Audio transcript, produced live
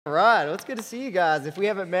All right, well, it's good to see you guys. If we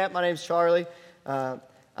haven't met, my name's Charlie. I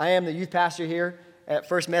am the youth pastor here at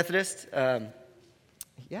First Methodist. Yeah,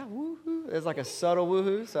 woohoo. It's like a subtle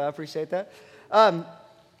woohoo, so I appreciate that.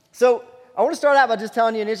 So I want to start out by just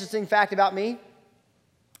telling you an interesting fact about me.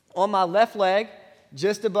 On my left leg,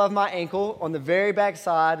 just above my ankle, on the very back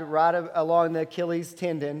side, right along the Achilles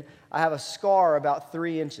tendon, I have a scar about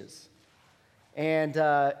 3 inches. And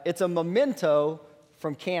it's a memento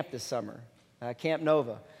from camp this summer, Camp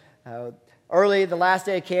Nova. Early, the last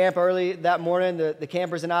day of camp, early that morning, the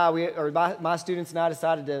campers and I, my students and I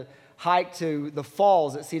decided to hike to the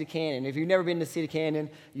falls at Cedar Canyon. If you've never been to Cedar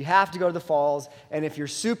Canyon, you have to go to the falls. And if you're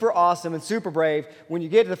super awesome and super brave, when you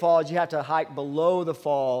get to the falls, you have to hike below the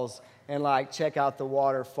falls and check out the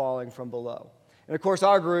water falling from below. And of course,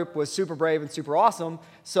 our group was super brave and super awesome,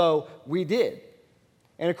 so we did.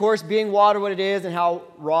 And of course, being water what it is and how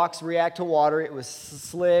rocks react to water, it was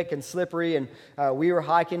slick and slippery, and we were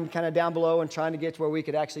hiking kind of down below and trying to get to where we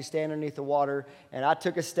could actually stand underneath the water. And I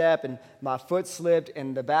took a step, and my foot slipped,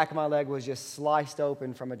 and the back of my leg was just sliced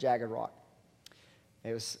open from a jagged rock.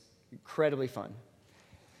 It was incredibly fun.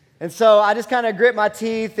 And so I just kind of grit my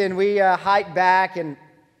teeth, and we hiked back, and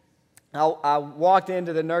I walked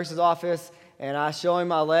into the nurse's office, and I show him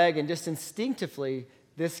my leg, and just instinctively,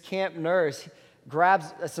 this camp nurse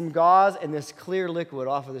grabs some gauze and this clear liquid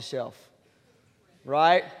off of the shelf,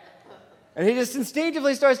 right? And he just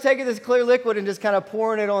instinctively starts taking this clear liquid and just kind of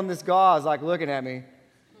pouring it on this gauze, looking at me,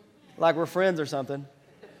 like we're friends or something.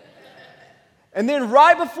 And then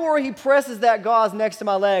right before he presses that gauze next to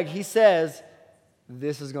my leg, he says,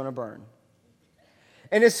 "This is going to burn."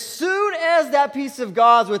 And as soon as that piece of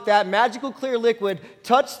gauze with that magical clear liquid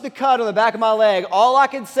touched the cut on the back of my leg, all I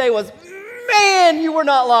could say was, "Man, you were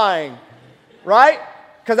not lying." Right?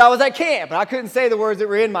 Because I was at camp, and I couldn't say the words that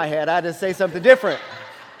were in my head. I had to say something different.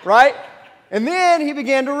 Right? And then he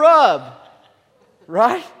began to rub.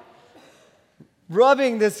 Right?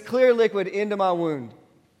 Rubbing this clear liquid into my wound.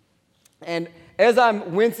 And as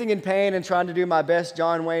I'm wincing in pain and trying to do my best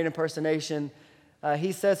John Wayne impersonation,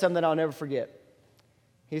 he says something I'll never forget.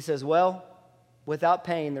 He says, "Well, without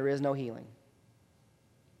pain, there is no healing.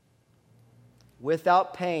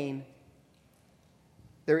 Without pain,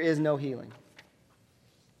 there is no healing."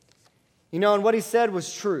 You know, and what he said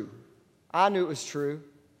was true. I knew it was true.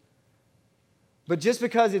 But just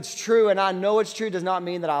because it's true and I know it's true does not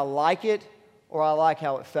mean that I like it or I like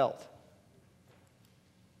how it felt.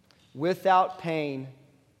 Without pain,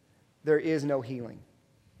 there is no healing.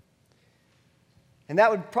 And that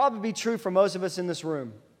would probably be true for most of us in this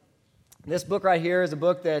room. This book right here is a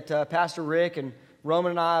book that Pastor Rick and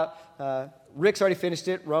Roman and I, Rick's already finished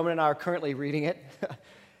it, Roman and I are currently reading it,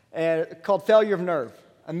 and called Failure of Nerve.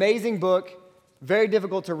 Amazing book, very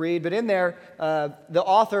difficult to read, but in there, the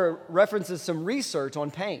author references some research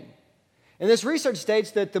on pain. And this research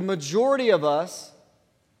states that the majority of us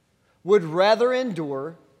would rather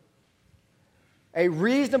endure a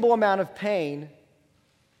reasonable amount of pain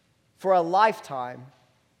for a lifetime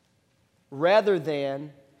rather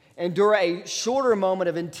than endure a shorter moment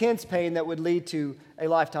of intense pain that would lead to a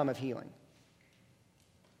lifetime of healing.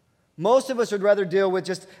 Most of us would rather deal with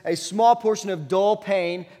just a small portion of dull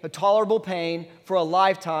pain, a tolerable pain for a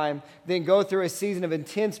lifetime, than go through a season of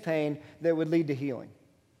intense pain that would lead to healing.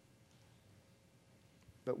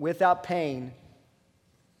 But without pain,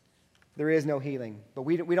 there is no healing. But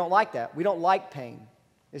we don't like that. We don't like pain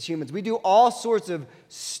as humans. We do all sorts of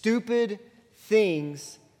stupid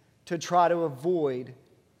things to try to avoid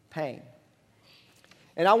pain.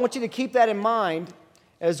 And I want you to keep that in mind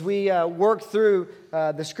as we work through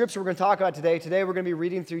the scripture we're going to talk about today. Today we're going to be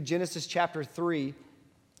reading through Genesis chapter 3.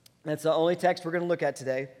 That's the only text we're going to look at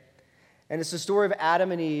today. And it's the story of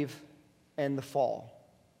Adam and Eve and the fall.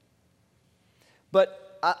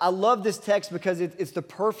 But I love this text because it's the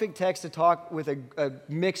perfect text to talk with a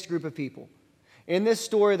mixed group of people. In this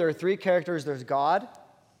story, there are 3 characters. There's God,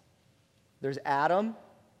 there's Adam,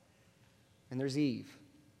 and there's Eve.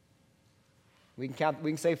 We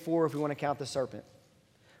can say 4 if we want to count the serpent.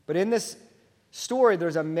 But in this story,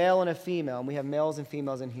 there's a male and a female, and we have males and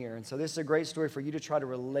females in here. And so this is a great story for you to try to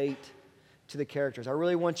relate to the characters. I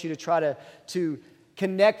really want you to try to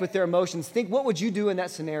connect with their emotions. Think, what would you do in that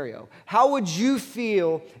scenario? How would you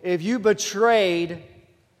feel if you betrayed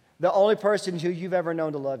the only person who you've ever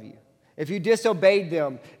known to love you? If you disobeyed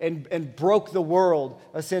them and broke the world,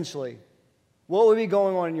 essentially, what would be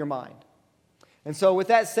going on in your mind? And so with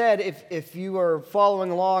that said, if you are following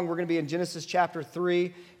along, we're going to be in Genesis chapter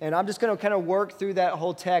 3, and I'm just going to kind of work through that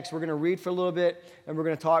whole text. We're going to read for a little bit, and we're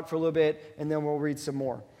going to talk for a little bit, and then we'll read some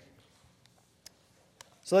more.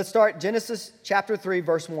 So let's start Genesis chapter 3,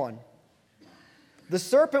 verse 1. The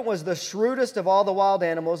serpent was the shrewdest of all the wild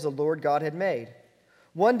animals the Lord God had made.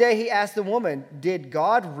 One day he asked the woman, "Did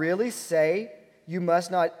God really say you must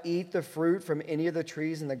not eat the fruit from any of the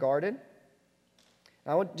trees in the garden?"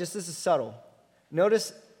 This is subtle.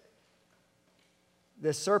 Notice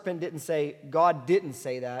the serpent didn't say, God didn't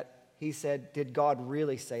say that. He said, did God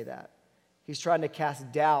really say that? He's trying to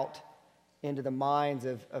cast doubt into the minds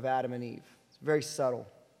of Adam and Eve. It's very subtle.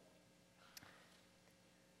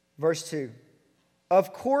 Verse 2.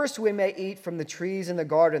 "Of course we may eat from the trees in the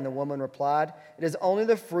garden," the woman replied. "It is only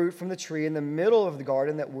the fruit from the tree in the middle of the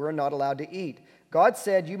garden that we're not allowed to eat. God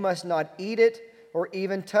said you must not eat it or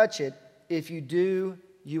even touch it. If you do,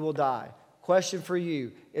 you will die." Question for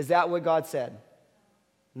you. Is that what God said?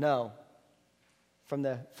 No. From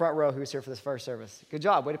the front row who's here for this first service. Good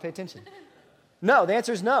job. Way to pay attention. No, the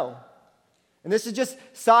answer is no. And this is just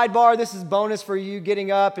sidebar. This is bonus for you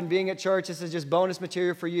getting up and being at church. This is just bonus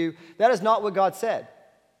material for you. That is not what God said.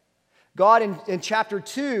 God in chapter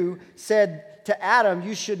 2 said to Adam,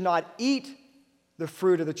 you should not eat the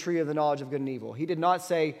fruit of the tree of the knowledge of good and evil. He did not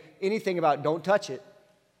say anything about don't touch it.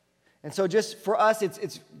 And so just for us,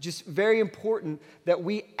 it's just very important that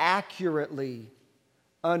we accurately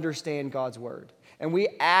understand God's word. And we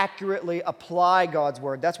accurately apply God's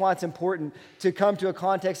word. That's why it's important to come to a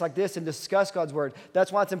context like this and discuss God's word.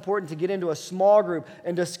 That's why it's important to get into a small group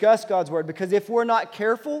and discuss God's word. Because if we're not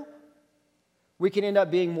careful, we can end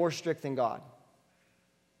up being more strict than God.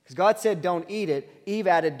 Because God said don't eat it. Eve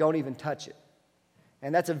added don't even touch it.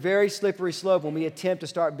 And that's a very slippery slope when we attempt to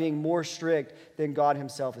start being more strict than God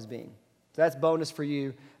himself is being. So that's bonus for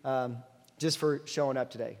you just for showing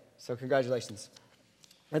up today. So congratulations.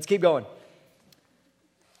 Let's keep going.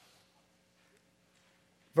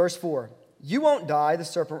 Verse 4, "You won't die," the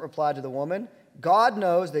serpent replied to the woman. "God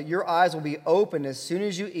knows that your eyes will be open as soon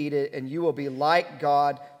as you eat it, and you will be like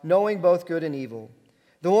God, knowing both good and evil."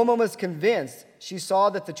 The woman was convinced. She saw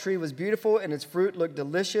that the tree was beautiful and its fruit looked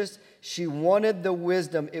delicious. She wanted the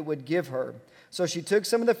wisdom it would give her. So she took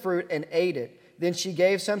some of the fruit and ate it. Then she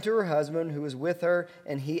gave some to her husband who was with her,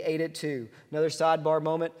 and he ate it too. Another sidebar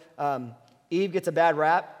moment. Eve gets a bad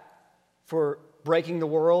rap for breaking the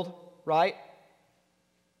world, right?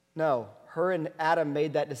 No, her and Adam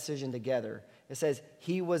made that decision together. It says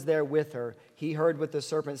he was there with her. He heard what the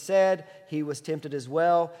serpent said. He was tempted as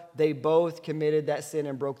well. They both committed that sin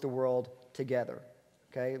and broke the world together.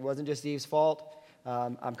 Okay, it wasn't just Eve's fault.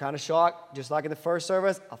 I'm kind of shocked. Just like in the first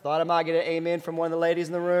service, I thought I might get an amen from one of the ladies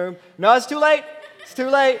in the room. No, it's too late. It's too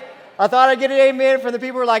late. I thought I'd get an amen from the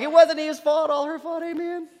people who were like, it wasn't Eve's fault, all her fault,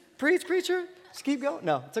 amen. Preach, preacher. Just keep going.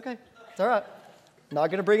 No, it's okay. It's all right. Not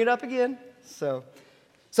going to bring it up again. So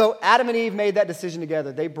Adam and Eve made that decision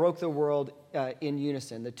together. They broke the world in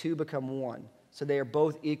unison. The two become one. So they are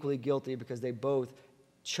both equally guilty because they both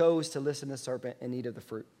chose to listen to the serpent and eat of the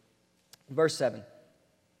fruit. Verse 7.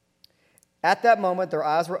 "At that moment their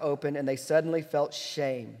eyes were opened and they suddenly felt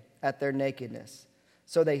shame at their nakedness.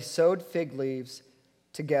 So they sewed fig leaves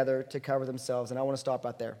together to cover themselves." And I want to stop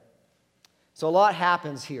right there. So a lot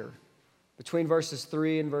happens here between verses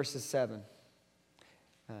 3 and verses 7.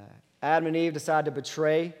 Adam and Eve decide to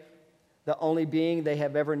betray the only being they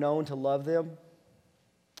have ever known to love them.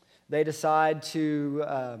 They decide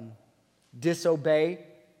to disobey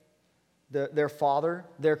their father,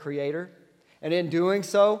 their creator. And in doing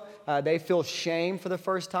so, they feel shame for the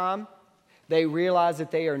first time. They realize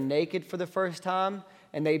that they are naked for the first time.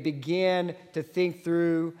 And they begin to think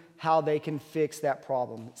through how they can fix that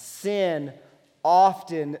problem. Sin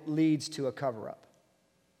often leads to a cover-up.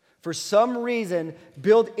 For some reason,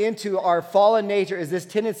 built into our fallen nature is this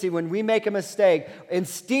tendency when we make a mistake,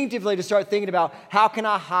 instinctively to start thinking about, how can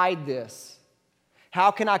I hide this?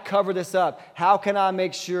 How can I cover this up? How can I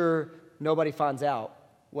make sure nobody finds out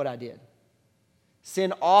what I did?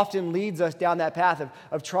 Sin often leads us down that path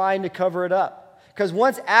of trying to cover it up. Because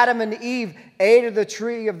once Adam and Eve ate of the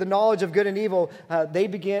tree of the knowledge of good and evil,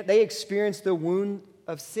 they experienced the wound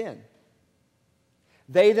of sin.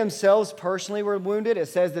 They themselves personally were wounded. It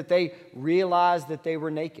says that they realized that they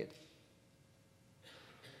were naked.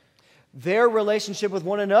 Their relationship with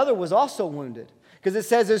one another was also wounded. Because it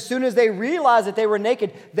says as soon as they realized that they were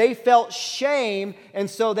naked, they felt shame, and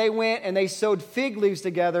so they went and they sewed fig leaves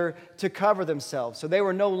together to cover themselves. So they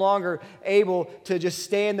were no longer able to just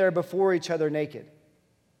stand there before each other naked.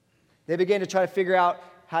 They began to try to figure out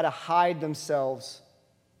how to hide themselves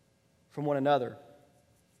from one another.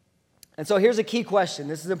 And so here's a key question.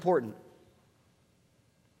 This is important.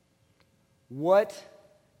 What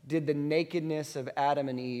did the nakedness of Adam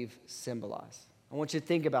and Eve symbolize? I want you to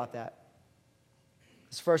think about that.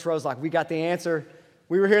 This first row is like, we got the answer.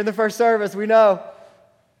 We were here in the first service. We know.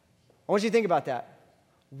 I want you to think about that.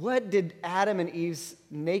 what did Adam and Eve's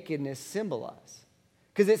nakedness symbolize?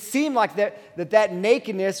 Because it seemed like that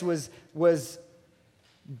nakedness was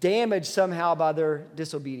damaged somehow by their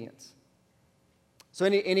disobedience. So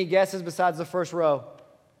any guesses besides the first row?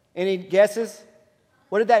 Any guesses?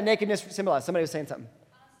 What did that nakedness symbolize? Somebody was saying something.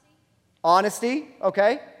 Honesty,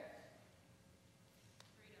 okay.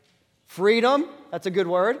 Freedom, that's a good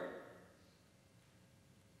word.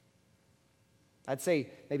 I'd say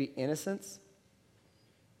maybe innocence.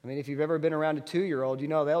 I mean, if you've ever been around a 2-year-old, you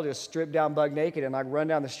know they'll just strip down buck naked and like run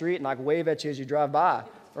down the street and like wave at you as you drive by,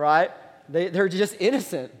 right? They're just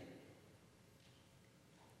innocent.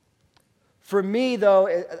 For me,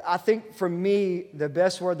 though, I think for me, the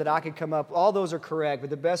best word that I could come up, all those are correct, but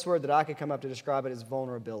the best word that I could come up to describe it is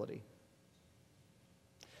vulnerability.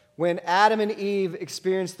 When Adam and Eve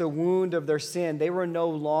experienced the wound of their sin, they were no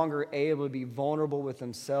longer able to be vulnerable with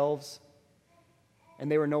themselves,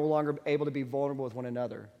 and they were no longer able to be vulnerable with one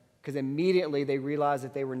another, because immediately they realized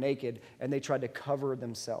that they were naked, and they tried to cover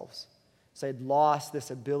themselves. So they'd lost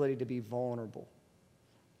this ability to be vulnerable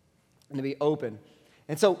and to be open.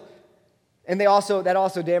 And that also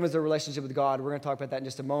damaged their relationship with God. We're going to talk about that in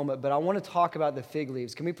just a moment. But I want to talk about the fig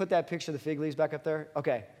leaves. Can we put that picture of the fig leaves back up there?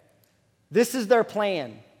 Okay. This is their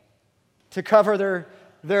plan to cover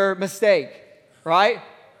their mistake, right?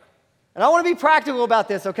 And I want to be practical about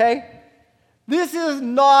this, okay? This is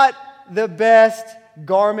not the best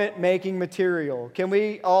garment-making material. Can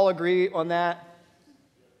we all agree on that?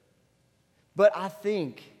 But I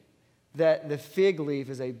think that the fig leaf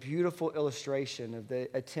is a beautiful illustration of the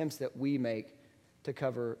attempts that we make to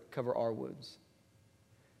cover our wounds,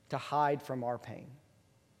 to hide from our pain.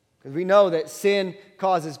 Because we know that sin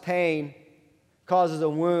causes pain, causes a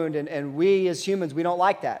wound, and we as humans, we don't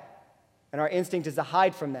like that. And our instinct is to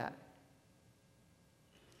hide from that.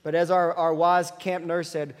 But as our wise camp nurse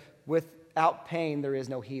said, without pain, there is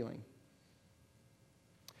no healing.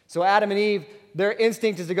 So Adam and Eve, their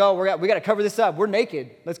instinct is to go, we got to cover this up. We're naked.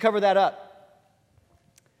 Let's cover that up.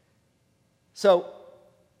 So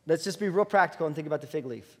let's just be real practical and think about the fig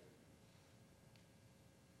leaf.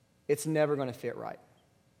 It's never going to fit right.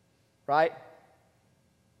 Right?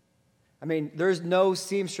 I mean, there's no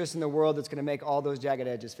seamstress in the world that's going to make all those jagged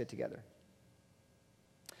edges fit together.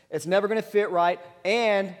 It's never going to fit right,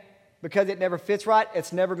 and because it never fits right,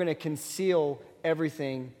 it's never going to conceal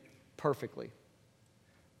everything perfectly.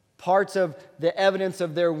 Parts of the evidence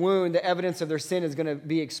of their wound, the evidence of their sin is going to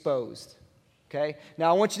be exposed. Okay?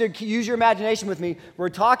 Now, I want you to use your imagination with me. We're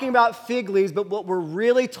talking about fig leaves, but what we're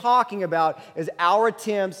really talking about is our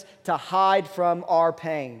attempts to hide from our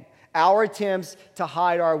pain, our attempts to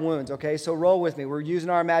hide our wounds. Okay? So roll with me. We're using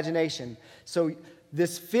our imagination. So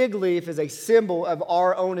this fig leaf is a symbol of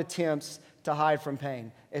our own attempts to hide from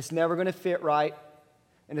pain. It's never going to fit right,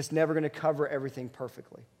 and it's never going to cover everything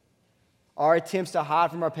perfectly. Our attempts to hide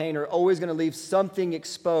from our pain are always going to leave something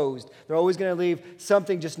exposed. They're always going to leave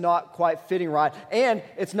something just not quite fitting right. And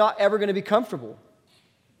it's not ever going to be comfortable.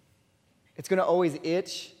 It's going to always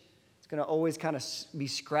itch. It's going to always kind of be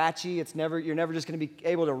scratchy. You're never just going to be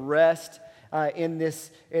able to rest in this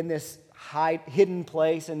hidden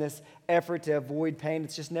place, in this effort to avoid pain.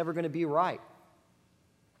 It's just never going to be right.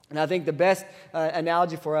 And I think the best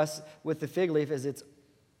analogy for us with the fig leaf is it's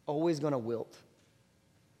always going to wilt.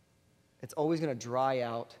 It's always going to dry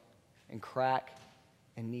out and crack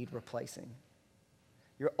and need replacing.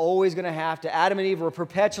 You're always going to have to. Adam and Eve were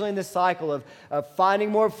perpetually in this cycle of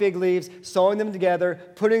finding more fig leaves, sewing them together,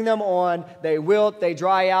 putting them on. They wilt, they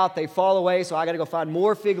dry out, they fall away, so I got to go find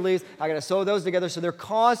more fig leaves. I got to sew those together. So they're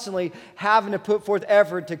constantly having to put forth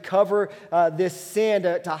effort to cover this sin,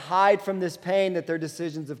 to hide from this pain that their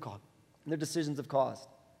decisions have caused.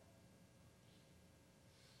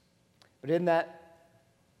 But isn't that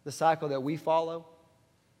the cycle that we follow?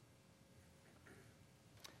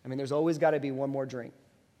 I mean, there's always got to be one more drink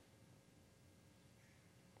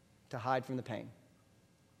to hide from the pain.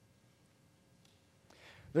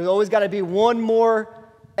 There's always got to be one more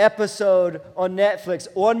episode on Netflix,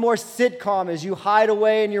 one more sitcom as you hide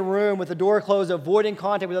away in your room with the door closed, avoiding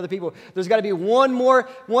contact with other people. There's got to be one more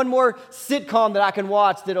sitcom that I can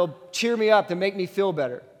watch that'll cheer me up, to make me feel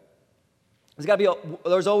better.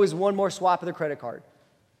 There's always one more swipe of the credit card.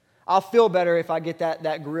 I'll feel better if I get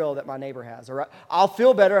that grill that my neighbor has. Or I'll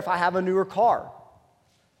feel better if I have a newer car.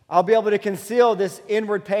 I'll be able to conceal this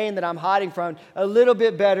inward pain that I'm hiding from a little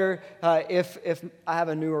bit better if I have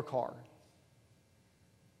a newer car.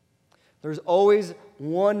 There's always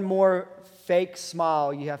one more fake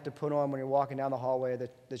smile you have to put on when you're walking down the hallway of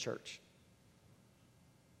the church.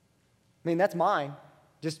 I mean, that's mine.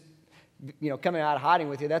 Just, coming out of hiding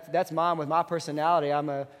with you, that's mine with my personality. I'm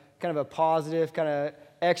a kind of a positive, kind of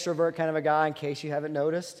extrovert kind of a guy, in case you haven't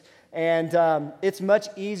noticed. And it's much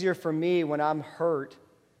easier for me when I'm hurt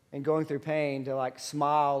and going through pain to like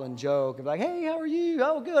smile and joke and be like, hey, how are you?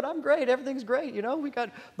 Oh, good, I'm great, everything's great, we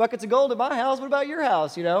got buckets of gold at my house, what about your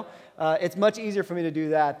house, It's much easier for me to do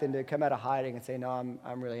that than to come out of hiding and say, no,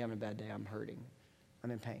 I'm really having a bad day, I'm hurting,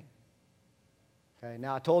 I'm in pain. Okay,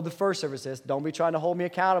 now I told the first service this, don't be trying to hold me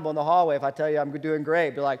accountable in the hallway if I tell you I'm doing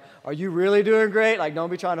great. Be like, are you really doing great? Like,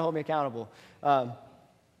 don't be trying to hold me accountable. But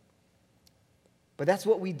that's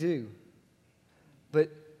what we do.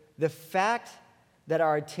 But the fact that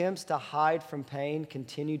our attempts to hide from pain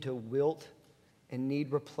continue to wilt and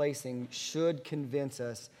need replacing should convince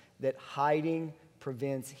us that hiding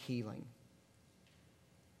prevents healing.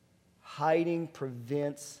 Hiding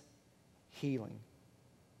prevents healing.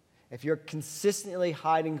 If you're consistently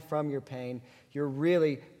hiding from your pain, you're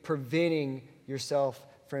really preventing yourself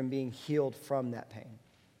from being healed from that pain.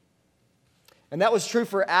 And that was true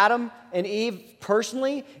for Adam and Eve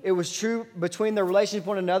personally. It was true between their relationship with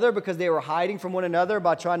one another because they were hiding from one another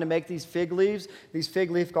by trying to make these fig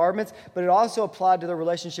leaf garments. But it also applied to their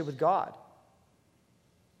relationship with God.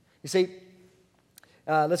 You see,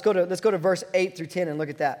 let's go to verse 8 through 10 and look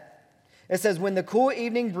at that. It says, when the cool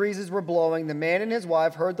evening breezes were blowing, the man and his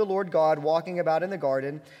wife heard the Lord God walking about in the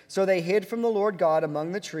garden. So they hid from the Lord God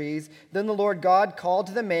among the trees. Then the Lord God called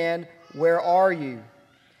to the man, where are you?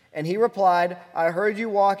 And he replied, I heard you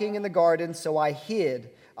walking in the garden, so I hid.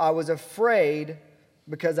 I was afraid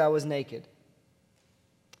because I was naked.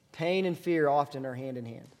 Pain and fear often are hand in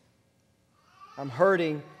hand. I'm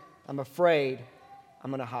hurting, I'm afraid,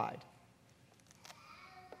 I'm going to hide.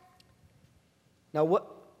 Now,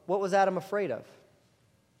 what was Adam afraid of?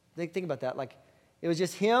 Think about that. Like, it was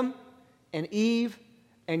just him and Eve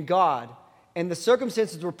and God. And the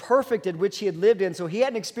circumstances were perfect in which he had lived in, so he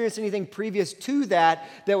hadn't experienced anything previous to that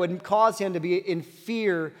would cause him to be in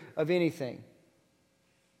fear of anything.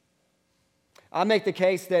 I make the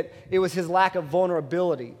case that it was his lack of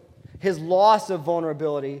vulnerability, his loss of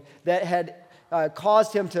vulnerability that had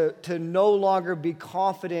caused him to no longer be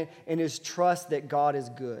confident in his trust that God is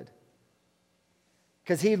good.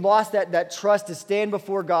 Because he lost that trust to stand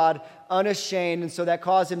before God unashamed, and so that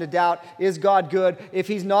caused him to doubt, is God good? If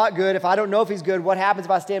he's not good, if I don't know if he's good, what happens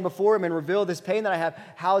if I stand before him and reveal this pain that I have?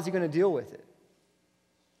 How is he going to deal with it?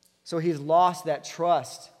 So he's lost that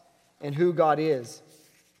trust in who God is.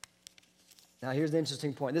 Now here's the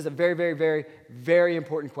interesting point. This is a very, very, very, very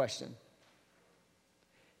important question.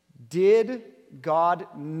 Did God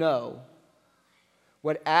know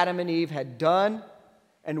what Adam and Eve had done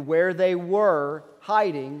and where they were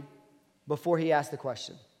hiding before he asked the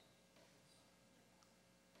question?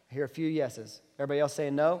 I hear a few yeses. Everybody else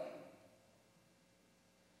saying no?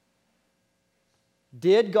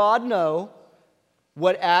 Did God know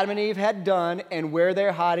what Adam and Eve had done and where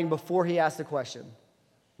they're hiding before he asked the question?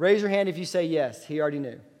 Raise your hand if you say yes. He already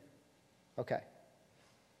knew. Okay.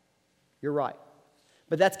 You're right.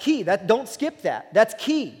 But that's key. Don't skip that. That's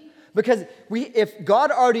key. Because if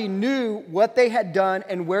God already knew what they had done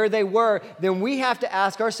and where they were, then we have to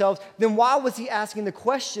ask ourselves, then why was he asking the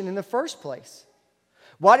question in the first place?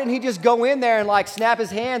 Why didn't he just go in there and like snap his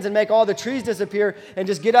hands and make all the trees disappear and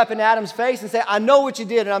just get up in Adam's face and say, I know what you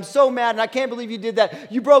did and I'm so mad and I can't believe you did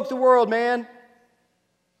that. You broke the world, man.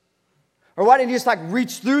 Or why didn't he just like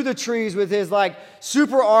reach through the trees with his like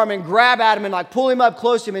super arm and grab Adam and like pull him up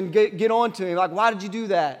close to him and get onto him? Like, why did you do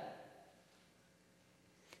that?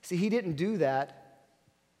 See, he didn't do that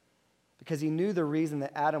because he knew the reason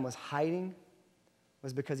that Adam was hiding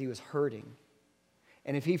was because he was hurting.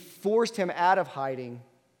 And if he forced him out of hiding,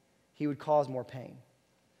 he would cause more pain.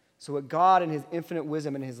 So what God in his infinite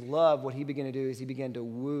wisdom and his love, what he began to do is he began to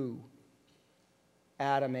woo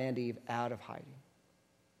Adam and Eve out of hiding.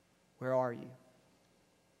 Where are you?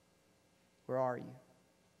 Where are you?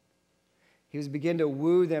 He was beginning to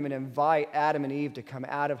woo them and invite Adam and Eve to come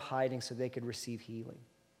out of hiding so they could receive healing.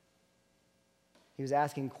 He was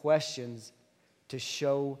asking questions to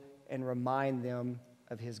show and remind them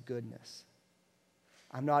of his goodness.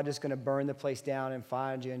 I'm not just going to burn the place down and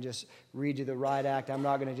find you and just read you the right act. I'm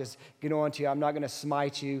not going to just get on to you. I'm not going to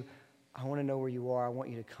smite you. I want to know where you are. I want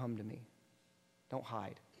you to come to me. Don't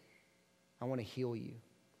hide. I want to heal you.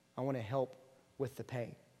 I want to help with the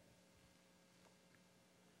pain.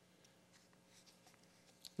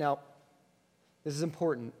 Now, this is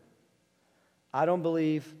important. I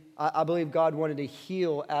believe God wanted to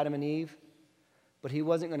heal Adam and Eve, but he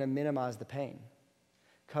wasn't going to minimize the pain.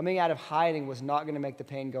 Coming out of hiding was not going to make the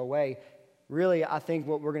pain go away. Really, I think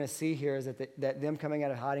what we're going to see here is that them coming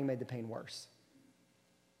out of hiding made the pain worse.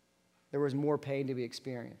 There was more pain to be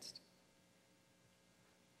experienced.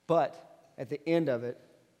 But at the end of it,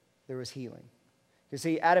 there was healing. You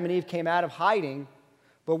see, Adam and Eve came out of hiding,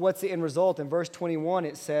 but what's the end result? In verse 21,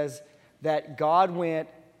 it says that God went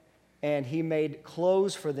and he made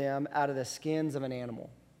clothes for them out of the skins of an animal.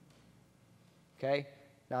 Okay?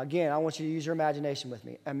 Now, again, I want you to use your imagination with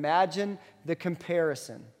me. Imagine the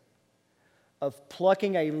comparison of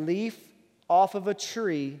plucking a leaf off of a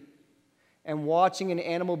tree and watching an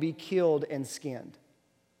animal be killed and skinned.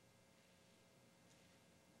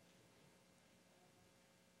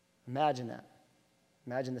 Imagine that.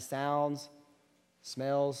 Imagine the sounds,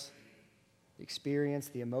 smells, the experience,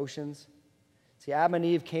 the emotions. See, Adam and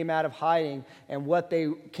Eve came out of hiding, and what they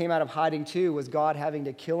came out of hiding to was God having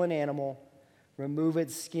to kill an animal, remove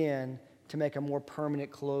its skin to make a more permanent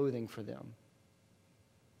clothing for them.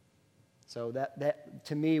 So that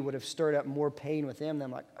to me would have stirred up more pain with them than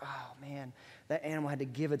like, oh man, that animal had to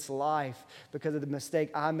give its life because of the mistake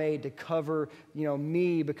I made to cover,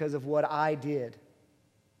 me because of what I did.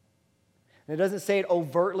 And it doesn't say it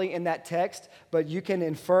overtly in that text, but you can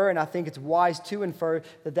infer, and I think it's wise to infer,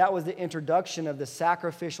 that was the introduction of the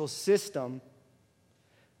sacrificial system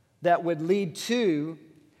that would lead to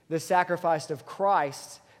the sacrifice of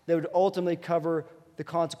Christ that would ultimately cover the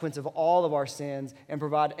consequence of all of our sins and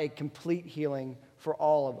provide a complete healing for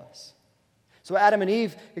all of us. So Adam and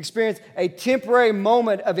Eve experienced a temporary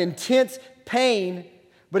moment of intense pain,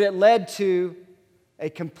 but it led to a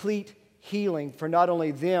complete healing for not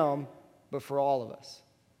only them, but for all of us.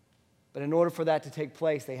 But in order for that to take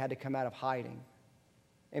place, they had to come out of hiding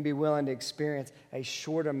and be willing to experience a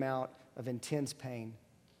short amount of intense pain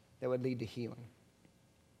that would lead to healing.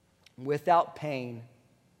 Without pain,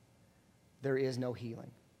 there is no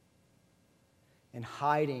healing. And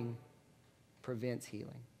hiding prevents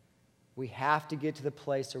healing. We have to get to the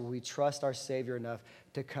place where we trust our Savior enough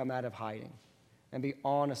to come out of hiding and be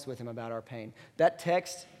honest with Him about our pain. That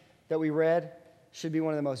text that we read should be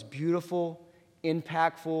one of the most beautiful,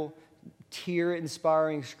 impactful,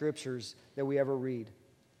 tear-inspiring scriptures that we ever read.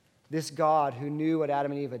 This God who knew what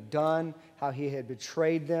Adam and Eve had done, how He had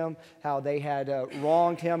betrayed them, how they had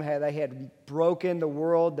wronged Him, how they had broken the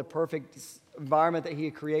world, the perfect environment that He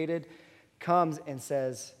had created, comes and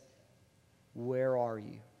says, "Where are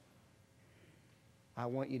you? I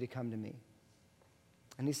want you to come to me."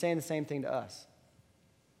 And He's saying the same thing to us.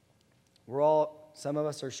 Some of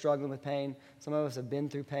us are struggling with pain. Some of us have been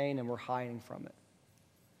through pain and we're hiding from it.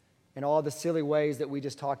 In all the silly ways that we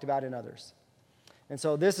just talked about in others. And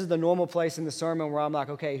so this is the normal place in the sermon where I'm like,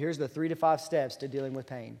 okay, here's the 3 to 5 steps to dealing with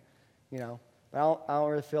pain. But I don't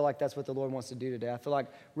really feel like that's what the Lord wants to do today. I feel like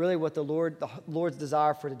really what the Lord's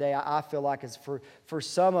desire for today, I feel like is for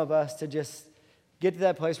some of us to just get to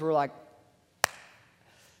that place where we're like,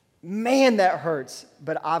 man, that hurts,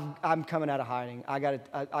 but I'm coming out of hiding. I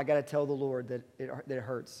gotta tell the Lord that it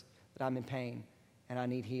hurts, that I'm in pain, and I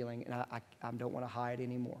need healing, and I don't want to hide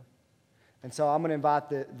anymore. And so I'm going to invite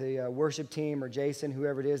the worship team or Jason,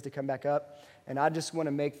 whoever it is, to come back up, and I just want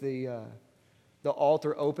to make the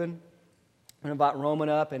altar open. I'm going to invite Roman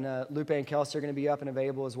up, and Lupe and Kelsey are going to be up and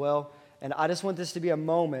available as well. And I just want this to be a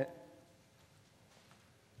moment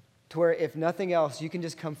to where, if nothing else, you can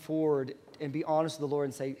just come forward and be honest with the Lord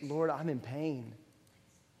and say, "Lord, I'm in pain.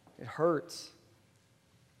 It hurts.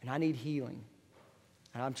 And I need healing.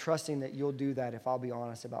 And I'm trusting that you'll do that if I'll be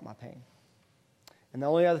honest about my pain." And the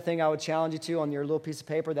only other thing I would challenge you to on your little piece of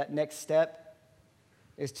paper, that next step,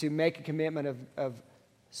 is to make a commitment of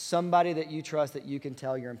somebody that you trust that you can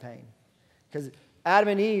tell you're in pain. Because Adam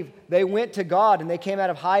and Eve, they went to God and they came out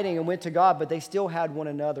of hiding and went to God, but they still had one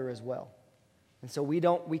another as well. And so we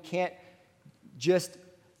can't just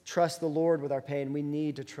trust the Lord with our pain. We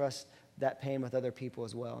need to trust that pain with other people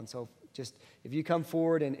as well. And so just if you come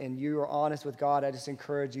forward and you are honest with God, I just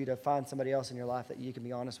encourage you to find somebody else in your life that you can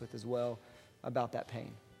be honest with as well about that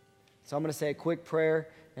pain. So I'm going to say a quick prayer,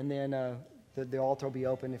 and then the altar will be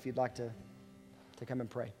open if you'd like to come and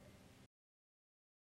pray.